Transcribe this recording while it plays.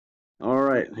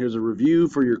right, here's a review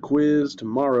for your quiz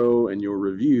tomorrow, and your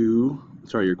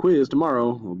quiz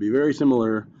tomorrow will be very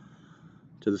similar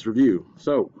to this review.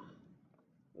 So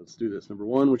let's do this. Number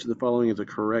one, which of the following is a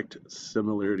correct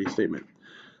similarity statement?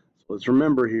 So let's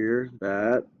remember here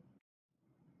that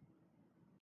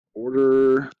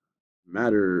order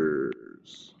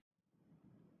matters.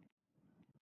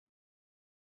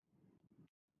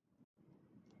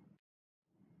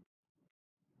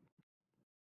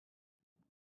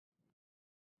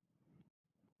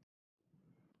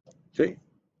 Okay.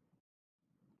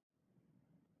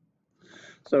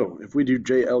 So if we do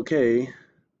JLK,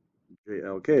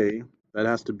 that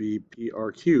has to be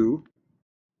PRQ,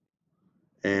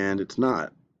 and it's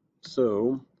not.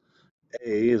 So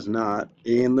A is not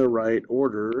in the right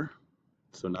order,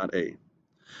 so not A.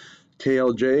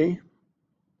 KLJ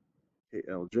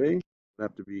would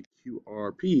have to be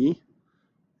QRP,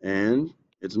 and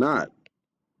it's not.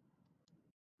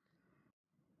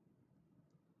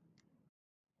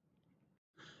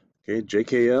 Okay,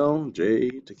 JKL,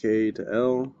 J to K to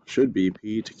L should be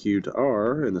P to Q to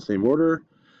R in the same order,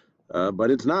 but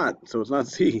it's not, so it's not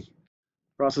C.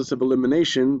 Process of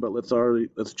elimination, but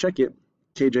let's check it.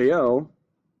 KJL,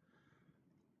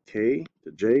 K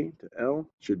to J to L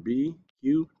should be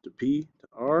Q to P to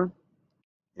R,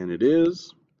 and it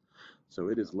is. So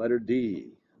it is letter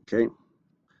D. Okay.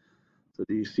 So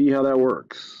do you see how that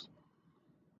works?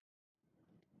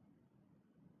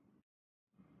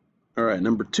 All right,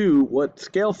 number two, what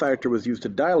scale factor was used to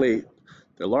dilate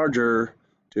the larger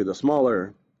to the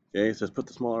smaller? Okay, it says put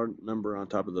the smaller number on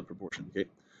top of the proportion. Okay,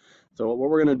 so what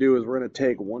we're going to do is we're going to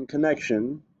take one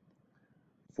connection,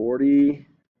 40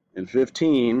 and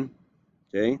 15.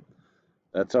 Okay,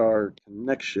 that's our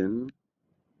connection.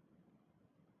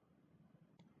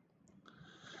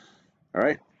 All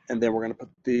right, and then we're going to put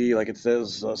the, like it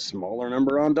says, a smaller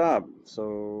number on top.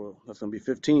 So that's going to be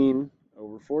 15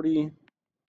 over 40.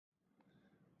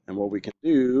 And what we can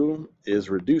do is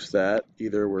reduce that.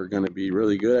 Either we're going to be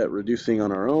really good at reducing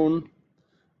on our own,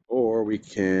 or we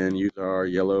can use our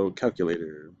yellow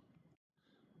calculator.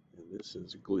 And this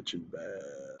is glitching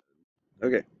bad.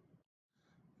 Okay,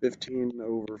 15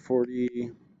 over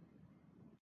 40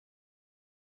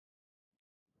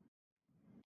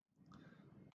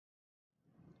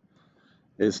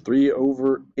 is 3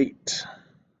 over 8.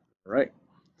 All right,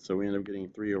 so we end up getting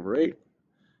 3 over 8.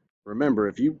 Remember,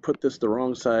 if you put this the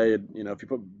wrong side, if you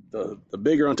put the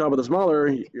bigger on top of the smaller,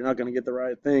 you're not going to get the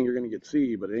right thing. You're going to get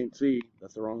C, but it ain't C.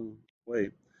 That's the wrong way.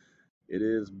 It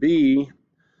is B,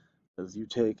 because you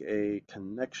take a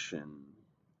connection,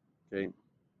 okay?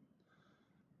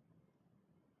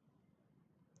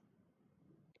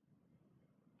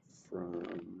 From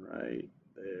right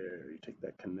there, you take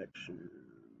that connection.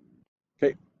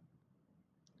 Okay.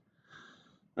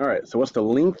 All right, so what's the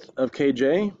length of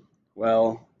KJ?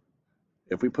 Well,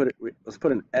 if we put it, let's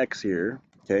put an X here,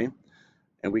 okay?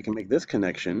 And we can make this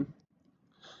connection.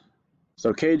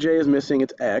 So KJ is missing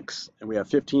its X, and we have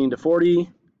 15 to 40,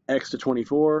 X to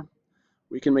 24.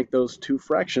 We can make those two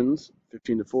fractions,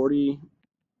 15 to 40,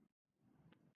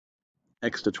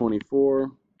 X to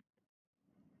 24.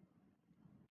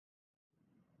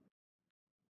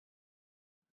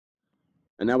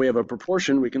 And now we have a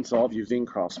proportion we can solve using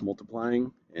cross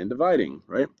multiplying and dividing,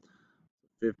 right?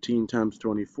 15 times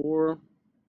 24.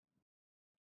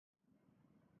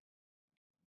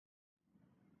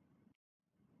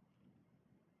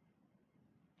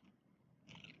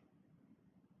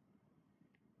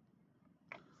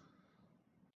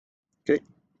 Okay,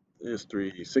 is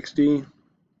 360.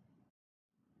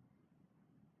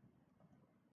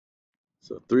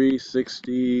 So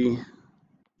 360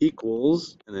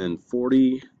 equals, and then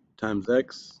 40 times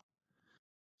x,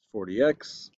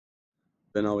 40x.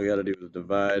 Then all we got to do is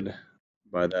divide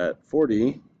by that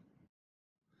 40.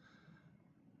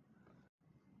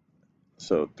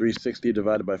 So 360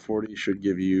 divided by 40 should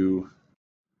give you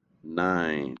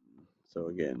 9. So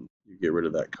again, you get rid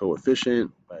of that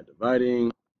coefficient by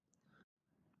dividing,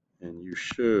 and you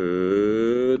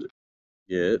should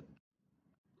get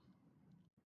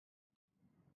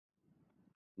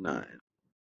 9.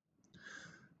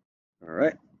 All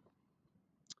right.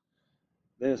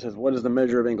 Then it says, what is the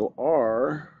measure of angle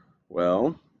R?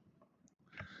 Well,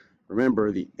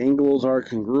 remember, the angles are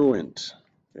congruent.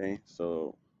 Okay,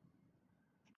 so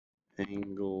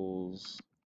angles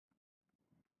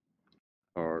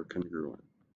are congruent.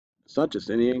 It's not just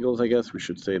any angles, I guess. We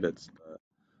should say that's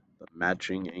the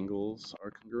matching angles are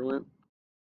congruent.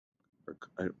 Or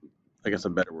I guess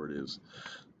a better word is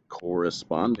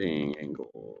corresponding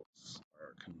angles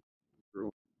are congruent.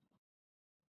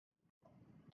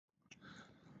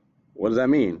 What does that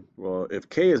mean? Well, if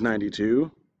K is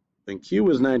 92, then Q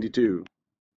is 92.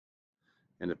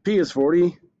 And if P is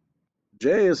 40,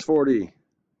 J is 40,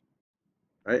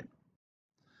 right?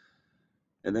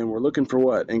 And then we're looking for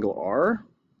what? Angle R?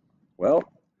 Well,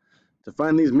 to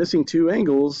find these missing two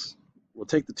angles, we'll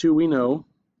take the two we know,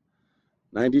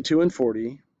 92 and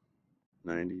 40.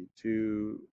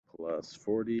 92 plus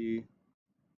 40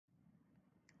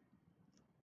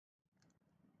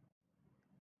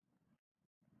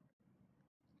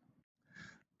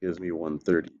 gives me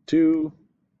 132.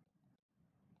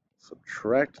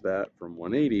 Subtract that from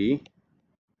 180,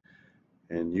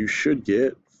 and you should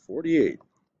get 48.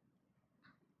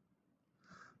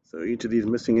 So each of these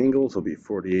missing angles will be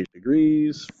 48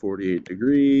 degrees, 48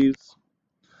 degrees,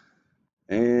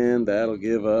 and that'll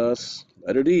give us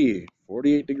letter D,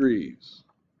 48 degrees.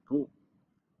 Cool.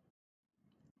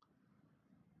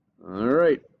 All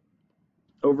right,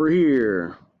 over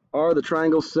here, are the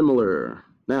triangles similar?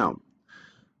 Now,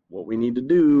 what we need to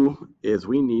do is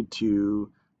we need to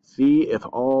see if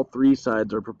all three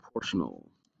sides are proportional.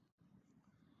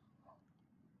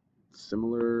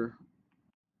 Similar,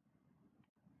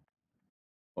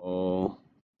 all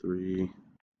three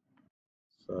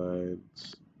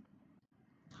sides.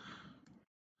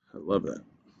 I love that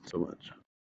so much.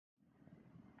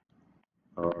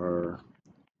 Are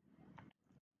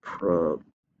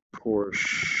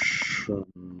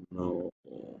proportional.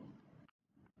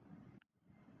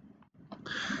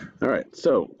 All right,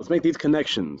 so let's make these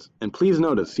connections. And please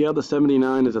notice, see how the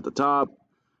 79 is at the top,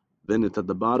 then it's at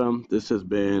the bottom. This has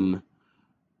been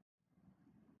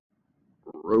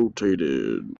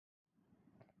rotated.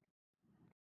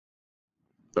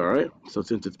 All right, so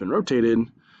since it's been rotated,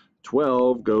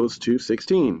 12 goes to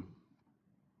 16.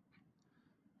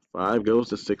 5 goes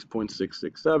to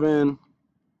 6.667.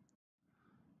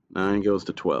 9 goes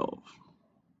to 12.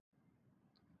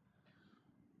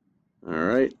 All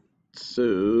right,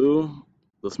 so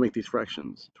let's make these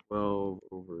fractions. 12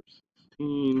 over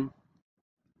 16.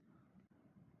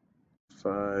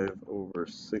 5 over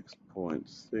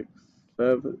 6.667.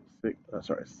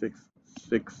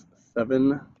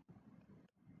 667.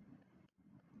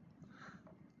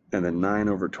 And then 9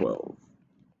 over 12.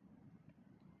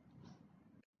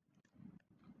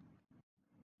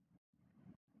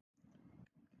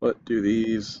 What do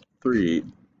these three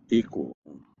equal?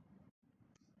 All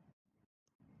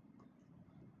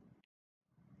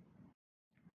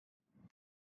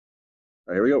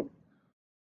right, here we go.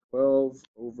 12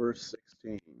 over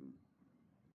 16.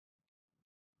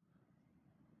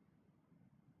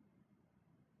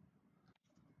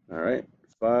 All right,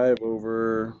 5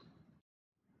 over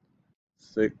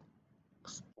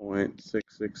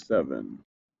 6.667.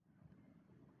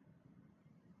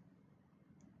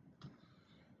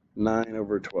 9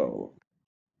 over 12.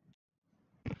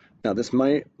 Now this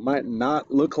might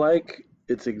not look like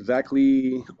it's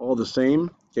exactly all the same,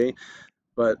 okay?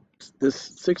 But this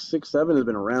 667 has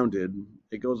been rounded.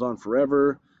 It goes on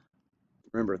forever.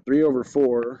 Remember, 3 over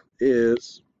 4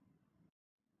 is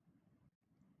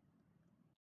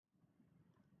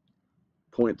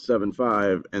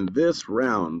 0.75, and this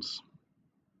rounds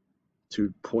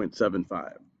to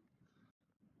 0.75.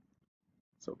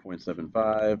 So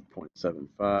 0.75,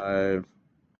 0.75,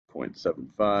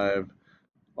 0.75.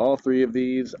 All three of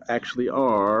these actually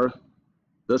are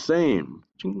the same.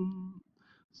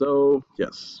 So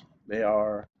yes, they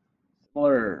are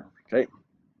similar. Okay.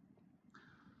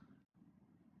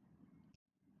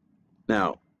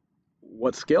 Now,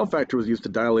 what scale factor was used to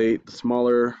dilate the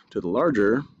smaller to the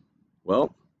larger?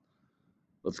 Well,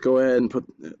 let's go ahead and put,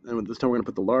 and this time we're going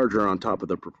to put the larger on top of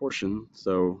the proportion.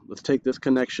 So let's take this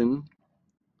connection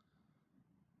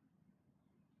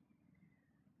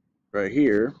right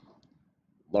here,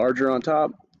 larger on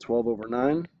top, 12 over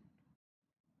 9.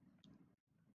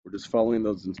 We're just following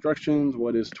those instructions.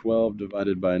 What is 12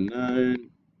 divided by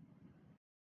 9?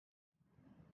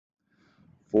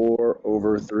 4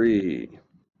 over 3.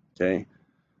 Okay.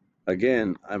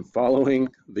 Again, I'm following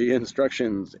the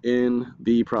instructions in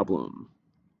the problem.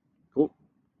 Cool.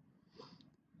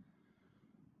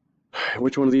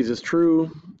 Which one of these is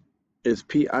true? Is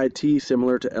PIT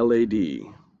similar to LAD?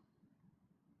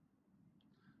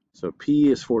 So P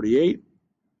is 48,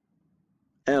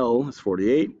 L is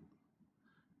 48,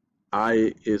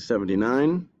 I is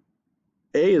 79,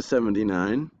 A is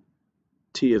 79,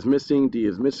 T is missing, D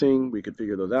is missing. We could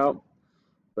figure those out.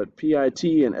 But PIT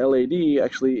and LAD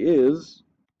actually is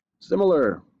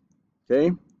similar.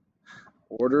 Okay?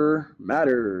 Order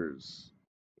matters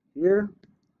here,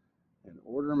 and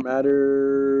order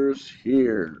matters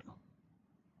here.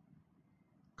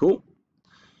 Cool.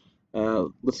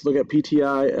 Let's look at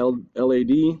PTI,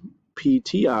 LAD.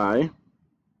 PTI,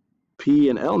 P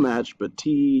and L match, but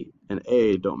T and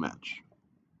A don't match.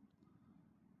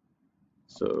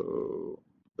 So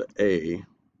the A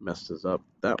messes up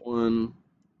that one.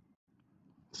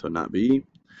 So not B.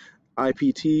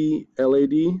 IPT,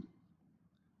 LAD,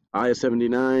 I is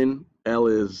 79, L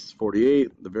is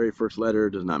 48. The very first letter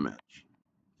does not match.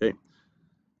 Okay.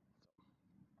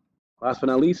 Last but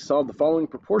not least, solve the following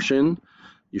proportion.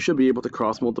 You should be able to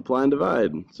cross multiply and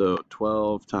divide. So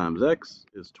 12 times x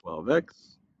is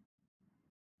 12x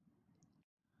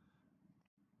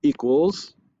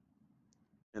equals,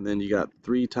 and then you got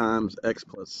 3 times x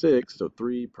plus 6, so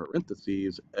 3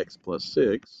 parentheses x plus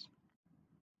 6.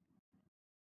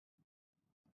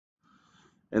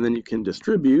 And then you can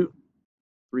distribute.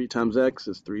 3 times x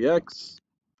is 3x.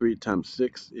 3 times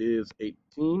 6 is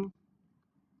 18.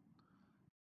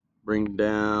 Bring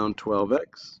down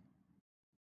 12x.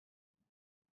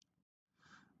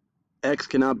 X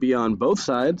cannot be on both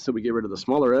sides, so we get rid of the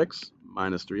smaller x.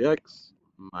 Minus 3x,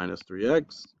 minus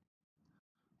 3x.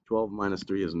 12 minus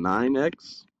 3 is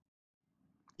 9x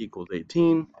equals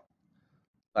 18.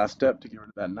 Last step to get rid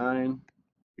of that 9,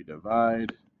 we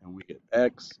divide, and we get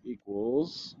x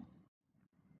equals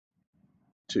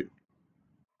 2.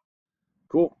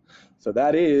 Cool. So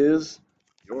that is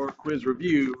your quiz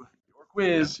review. Your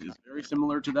quiz is very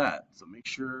similar to that, so make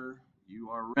sure you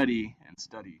are ready and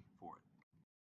study.